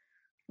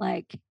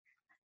 like,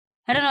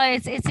 I don't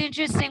know, it's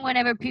interesting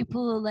whenever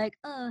people are like,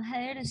 oh,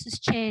 hiatus has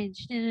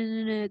changed,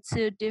 no, it's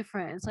so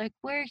different. It's like,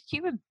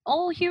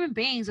 all human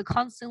beings are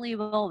constantly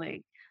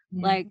evolving.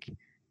 Like,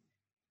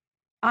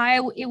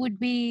 it would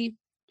be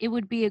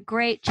a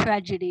great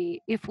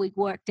tragedy if we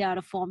worked out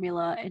a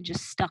formula and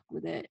just stuck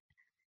with it.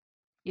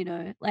 You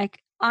know, like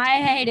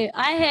I hate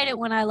it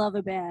when I love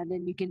a band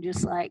and you can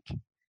just like,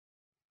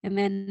 and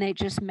then they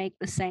just make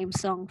the same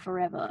song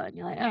forever and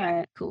you're like, all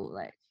right, cool.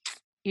 Like,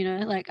 you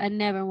know, like I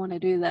never want to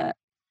do that.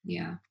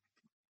 Yeah.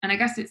 And I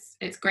guess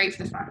it's great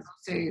for the fans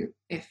also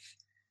if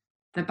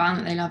the band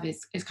that they love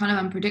is kind of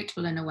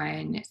unpredictable in a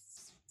way, and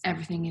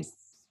everything is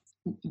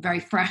very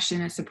fresh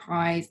and a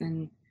surprise,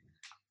 and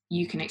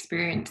you can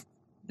experience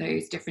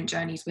those different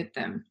journeys with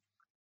them.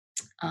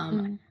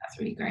 That's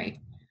really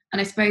great. And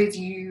I suppose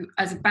you,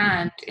 as a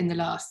band in the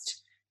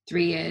last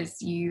 3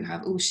 years, you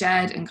have all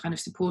shared and kind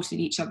of supported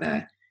each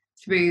other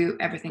through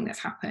everything that's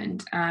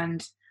happened.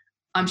 And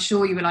I'm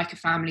sure you were like a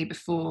family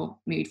before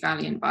Mood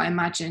Valiant, but I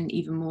imagine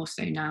even more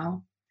so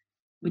now.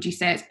 Would you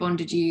say it's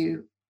bonded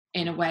you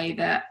in a way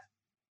that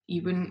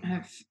you wouldn't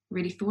have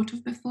really thought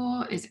of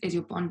before? Is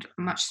your bond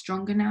much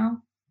stronger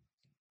now?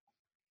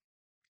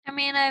 I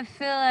mean, I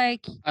feel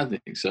like I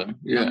think so.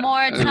 Yeah. the more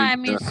I think,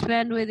 time you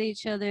spend with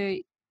each other,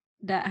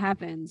 that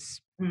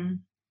happens.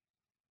 You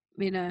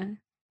know,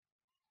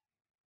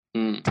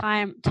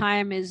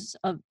 time is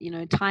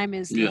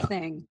the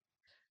thing.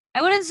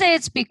 I wouldn't say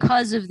it's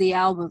because of the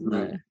album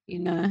though, you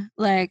know,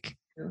 like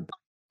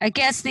I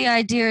guess the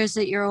idea is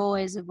that you're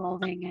always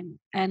evolving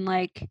and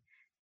like,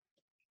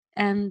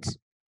 and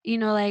you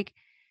know, like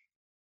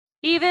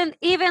even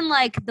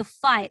like the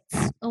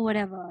fights or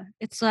whatever,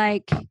 it's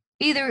like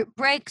either it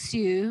breaks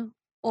you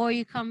or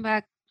you come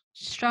back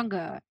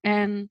stronger.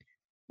 And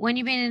when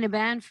you've been in a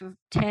band for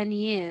 10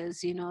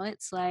 years, you know,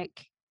 it's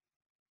like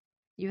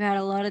you've had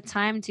a lot of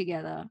time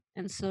together,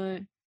 and so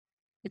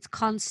it's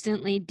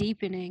constantly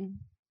deepening,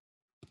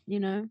 you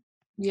know.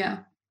 Yeah.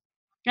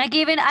 Like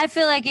I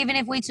feel like even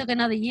if we took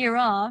another year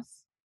off,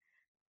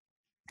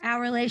 our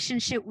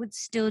relationship would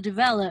still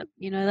develop,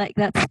 you know, like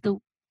that's the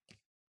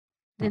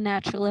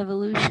natural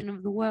evolution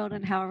of the world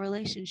and how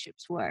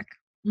relationships work.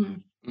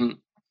 And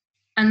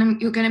then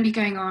you're going to be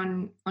going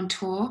on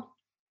tour,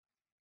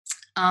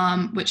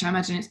 which I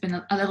imagine it's been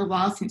a little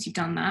while since you've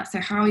done that. So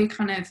how are you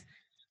kind of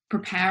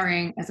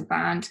preparing as a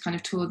band to kind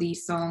of tour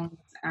these songs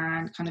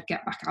and kind of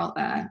get back out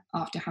there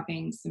after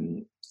having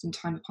some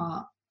time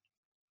apart?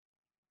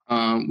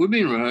 We've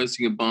been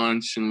rehearsing a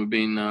bunch, and we've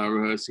been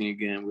rehearsing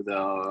again with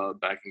our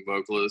backing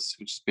vocalists,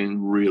 which has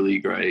been really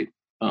great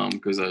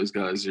because those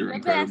guys are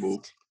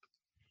incredible.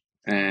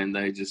 And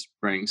they just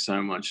bring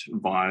so much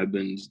vibe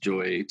and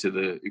joy to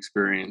the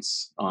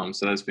experience.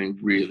 So that's been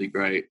really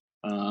great.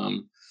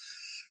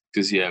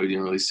 Because, yeah, we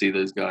didn't really see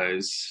those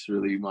guys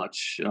really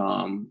much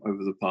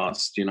over the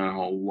past, you know,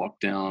 whole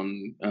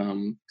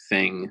lockdown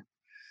thing.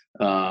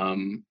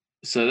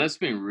 So that's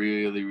been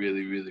really,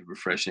 really, really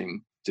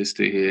refreshing just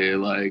to hear,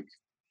 like,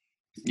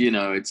 you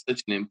know, it's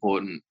such an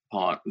important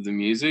part of the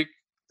music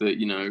that,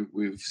 you know,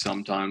 we've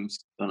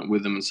sometimes done it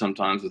with them and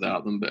sometimes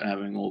without them, but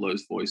having all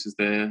those voices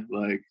there,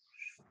 like,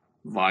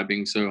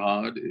 vibing so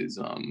hard is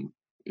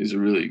a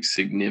really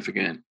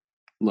significant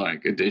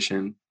like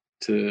addition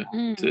to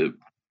the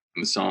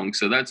song.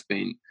 So that's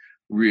been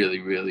really,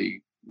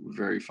 really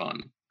very fun.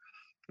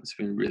 It's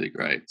been really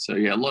great. So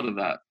yeah, a lot of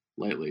that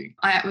lately.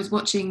 I was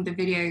watching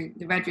the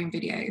Red Room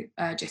video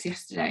just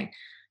yesterday,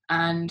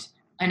 and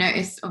I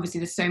noticed obviously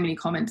there's so many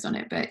comments on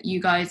it, but you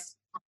guys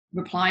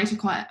reply to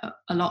quite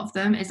a lot of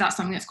them. Is that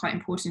something that's quite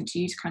important to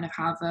you, to kind of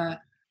have a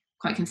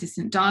quite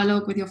consistent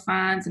dialogue with your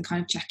fans and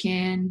kind of check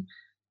in?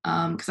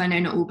 Because I know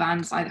not all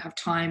bands either have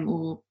time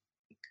or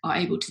are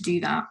able to do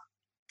that.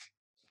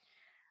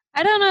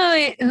 I don't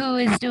know who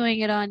is doing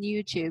it on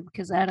YouTube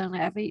because I don't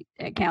have an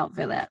account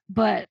for that.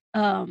 But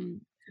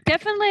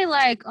definitely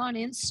like on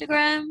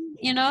Instagram,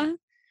 you know?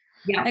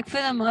 Yeah. Like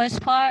for the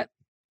most part,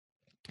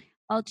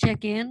 I'll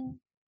check in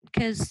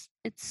because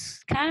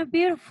it's kind of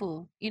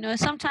beautiful. You know,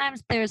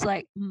 sometimes there's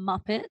like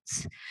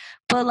Muppets,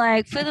 but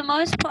like for the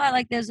most part,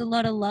 like there's a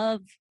lot of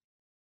love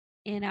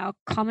in our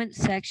comment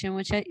section,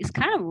 which is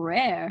kind of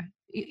rare,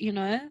 you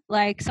know.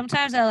 Like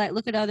sometimes I like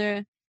look at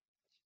other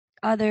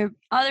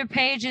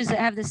pages that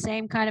have the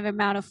same kind of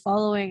amount of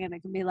following, and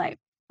it can be like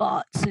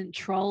bots and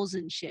trolls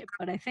and shit.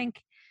 But I think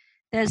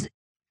there's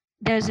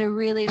a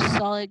really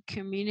solid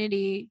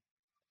community,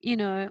 you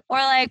know, or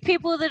like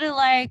people that are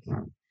like,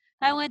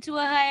 I went to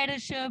a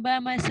hiatus show by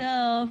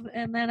myself,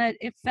 and then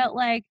it felt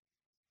like,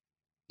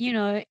 you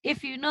know,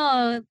 if you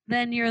know,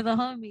 then you're the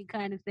homie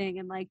kind of thing.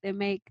 And like they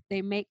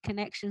make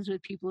connections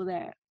with people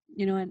there,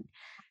 you know. And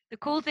the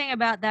cool thing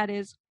about that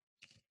is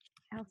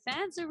our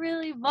fans are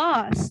really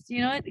vast,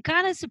 you know. It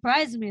kind of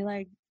surprised me,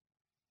 like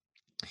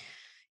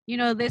you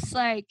know, this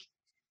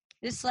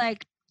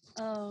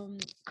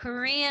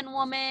Korean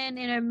woman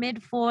in her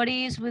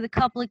mid-40s with a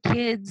couple of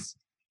kids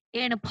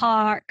in a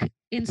park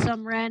in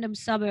some random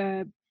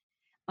suburb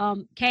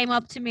came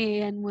up to me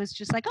and was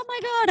just like, "Oh my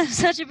God, I'm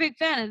such a big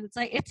fan." And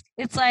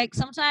it's like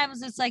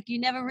sometimes it's like you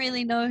never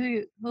really know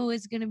who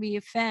is going to be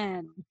a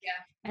fan. Yeah.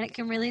 And it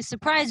can really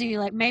surprise you.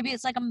 Like maybe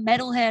it's like a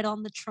metalhead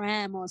on the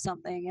tram or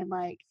something, and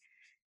like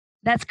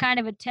that's kind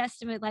of a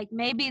testament. Like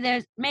maybe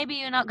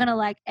you're not going to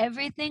like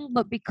everything,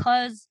 but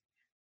because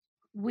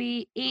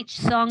each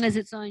song is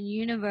its own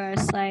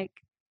universe, like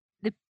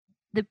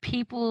the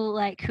people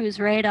like whose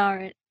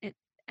radar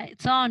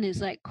it's on is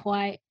like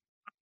quite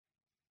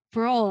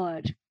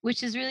broad,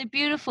 which is really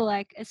beautiful.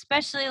 Like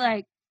especially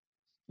like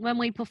when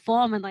we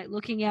perform and like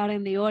looking out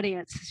in the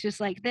audience, it's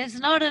just like there's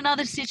not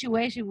another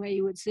situation where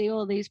you would see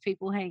all these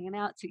people hanging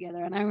out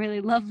together, and I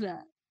really love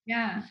that.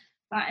 Yeah,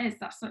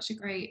 that's such a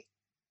great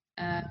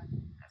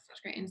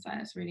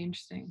insight. It's really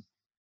interesting.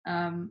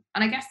 And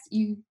I guess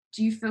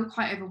do you feel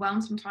quite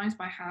overwhelmed sometimes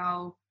by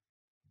how,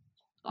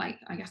 like,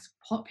 I guess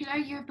popular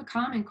you have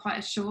become in quite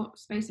a short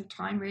space of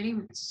time, really?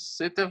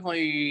 It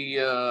definitely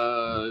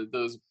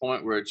there was a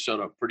point where it shot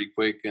up pretty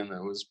quick, and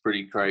it was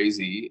pretty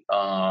crazy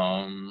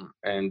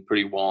and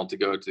pretty wild to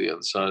go to the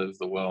other side of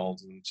the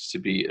world and just to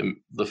be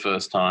the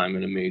first time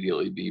and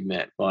immediately be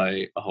met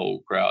by a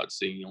whole crowd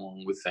singing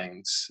along with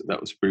things. That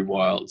was pretty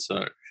wild.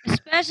 So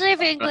especially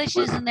if English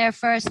isn't their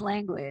first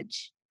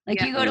language. Like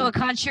Yeah. you go to a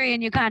country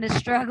and you're kind of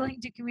struggling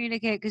to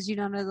communicate because you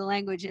don't know the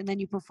language, and then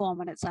you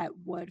perform and it's like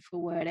word for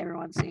word,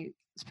 everyone's singing.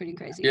 It's pretty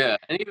crazy. yeah,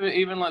 and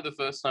even like the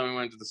first time we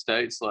went to the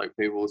States, like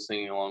people were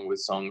singing along with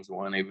songs that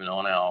weren't even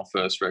on our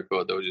first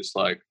record. They were just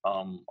like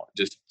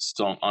just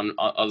on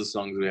other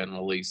songs we hadn't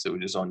released that were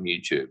just on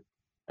YouTube,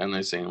 and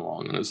they sing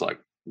along, and it's like,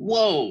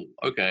 whoa,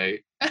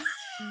 okay,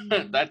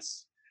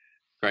 that's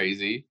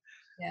crazy.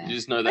 Yeah. You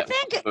just know that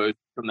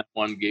from that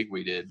one gig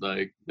we did,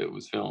 like that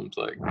was filmed,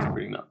 like it's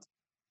pretty nuts.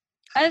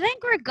 I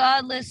think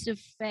regardless of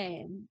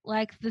fame,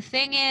 like the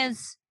thing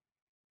is,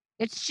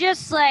 it's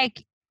just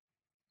like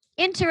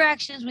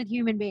interactions with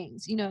human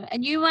beings, you know,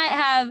 and you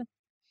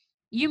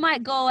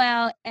might go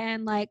out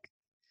and like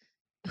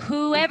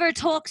whoever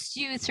talks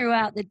to you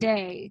throughout the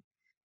day,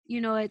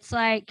 you know, it's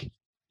like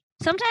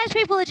sometimes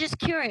people are just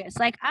curious.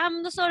 Like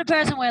I'm the sort of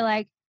person where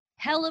like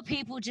hella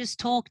people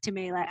just talk to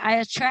me. Like I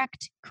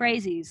attract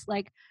crazies,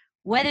 like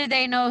whether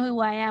they know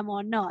who I am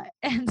or not.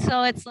 And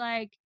so it's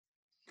like,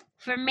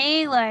 for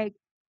me, like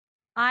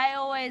I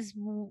always,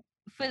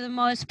 for the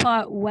most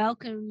part,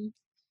 welcome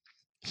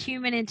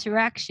human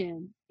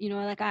interaction. You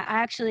know, like I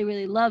actually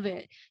really love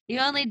it. The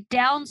only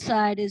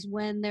downside is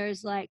when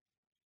there's like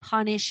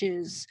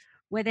punishes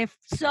where they're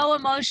so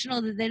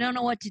emotional that they don't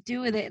know what to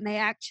do with it, and they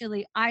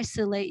actually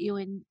isolate you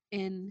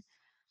in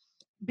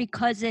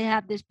because they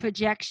have this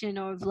projection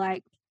of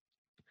like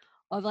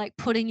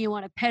putting you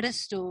on a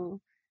pedestal.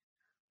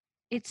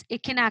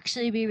 It can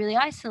actually be really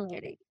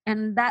isolating,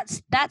 and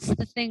that's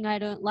the thing I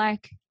don't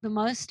like the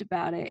most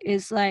about it.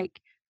 Is like,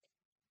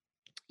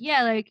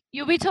 yeah, like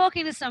you'll be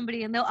talking to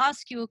somebody and they'll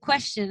ask you a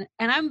question,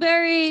 and I'm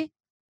very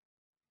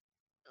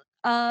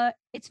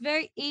it's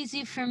very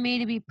easy for me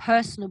to be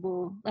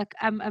personable. Like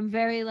I'm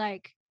very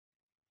like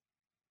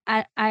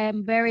I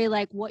am very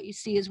like what you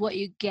see is what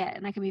you get,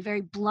 and I can be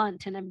very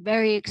blunt, and I'm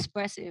very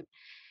expressive.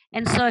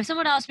 And so if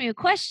someone asks me a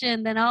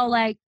question, then I'll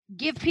like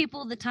give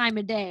people the time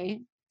of day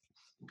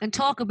and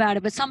talk about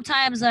it. But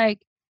sometimes like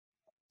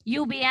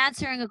you'll be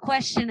answering a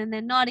question and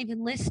they're not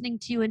even listening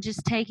to you and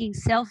just taking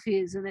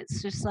selfies, and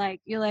it's just like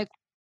you're like,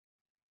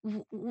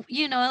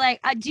 you know,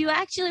 like do you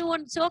actually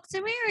want to talk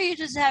to me, or are you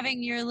just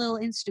having your little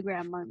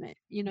Instagram moment,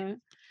 you know?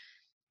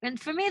 And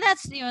for me,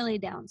 that's the only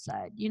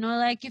downside, you know,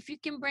 like if you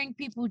can bring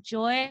people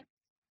joy,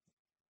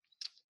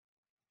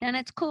 then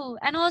it's cool.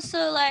 And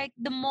also like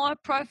the more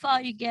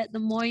profile you get, the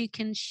more you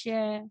can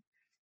share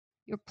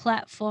your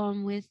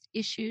platform with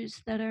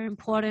issues that are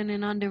important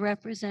and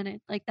underrepresented.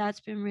 Like that's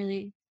been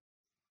really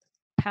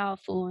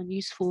powerful and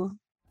useful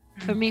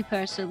for me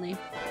personally.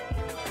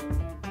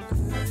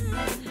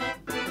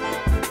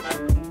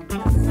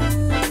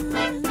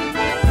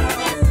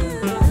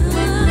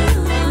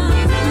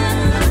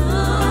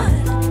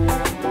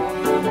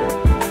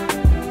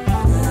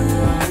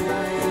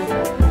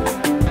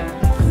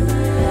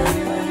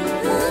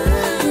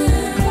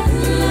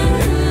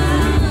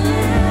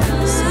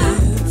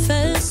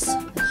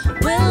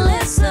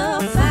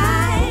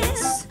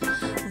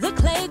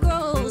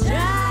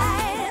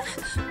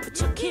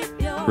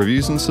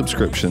 Reviews and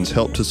subscriptions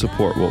help to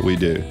support what we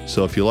do,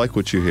 so if you like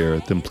what you hear,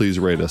 then please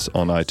rate us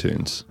on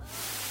iTunes.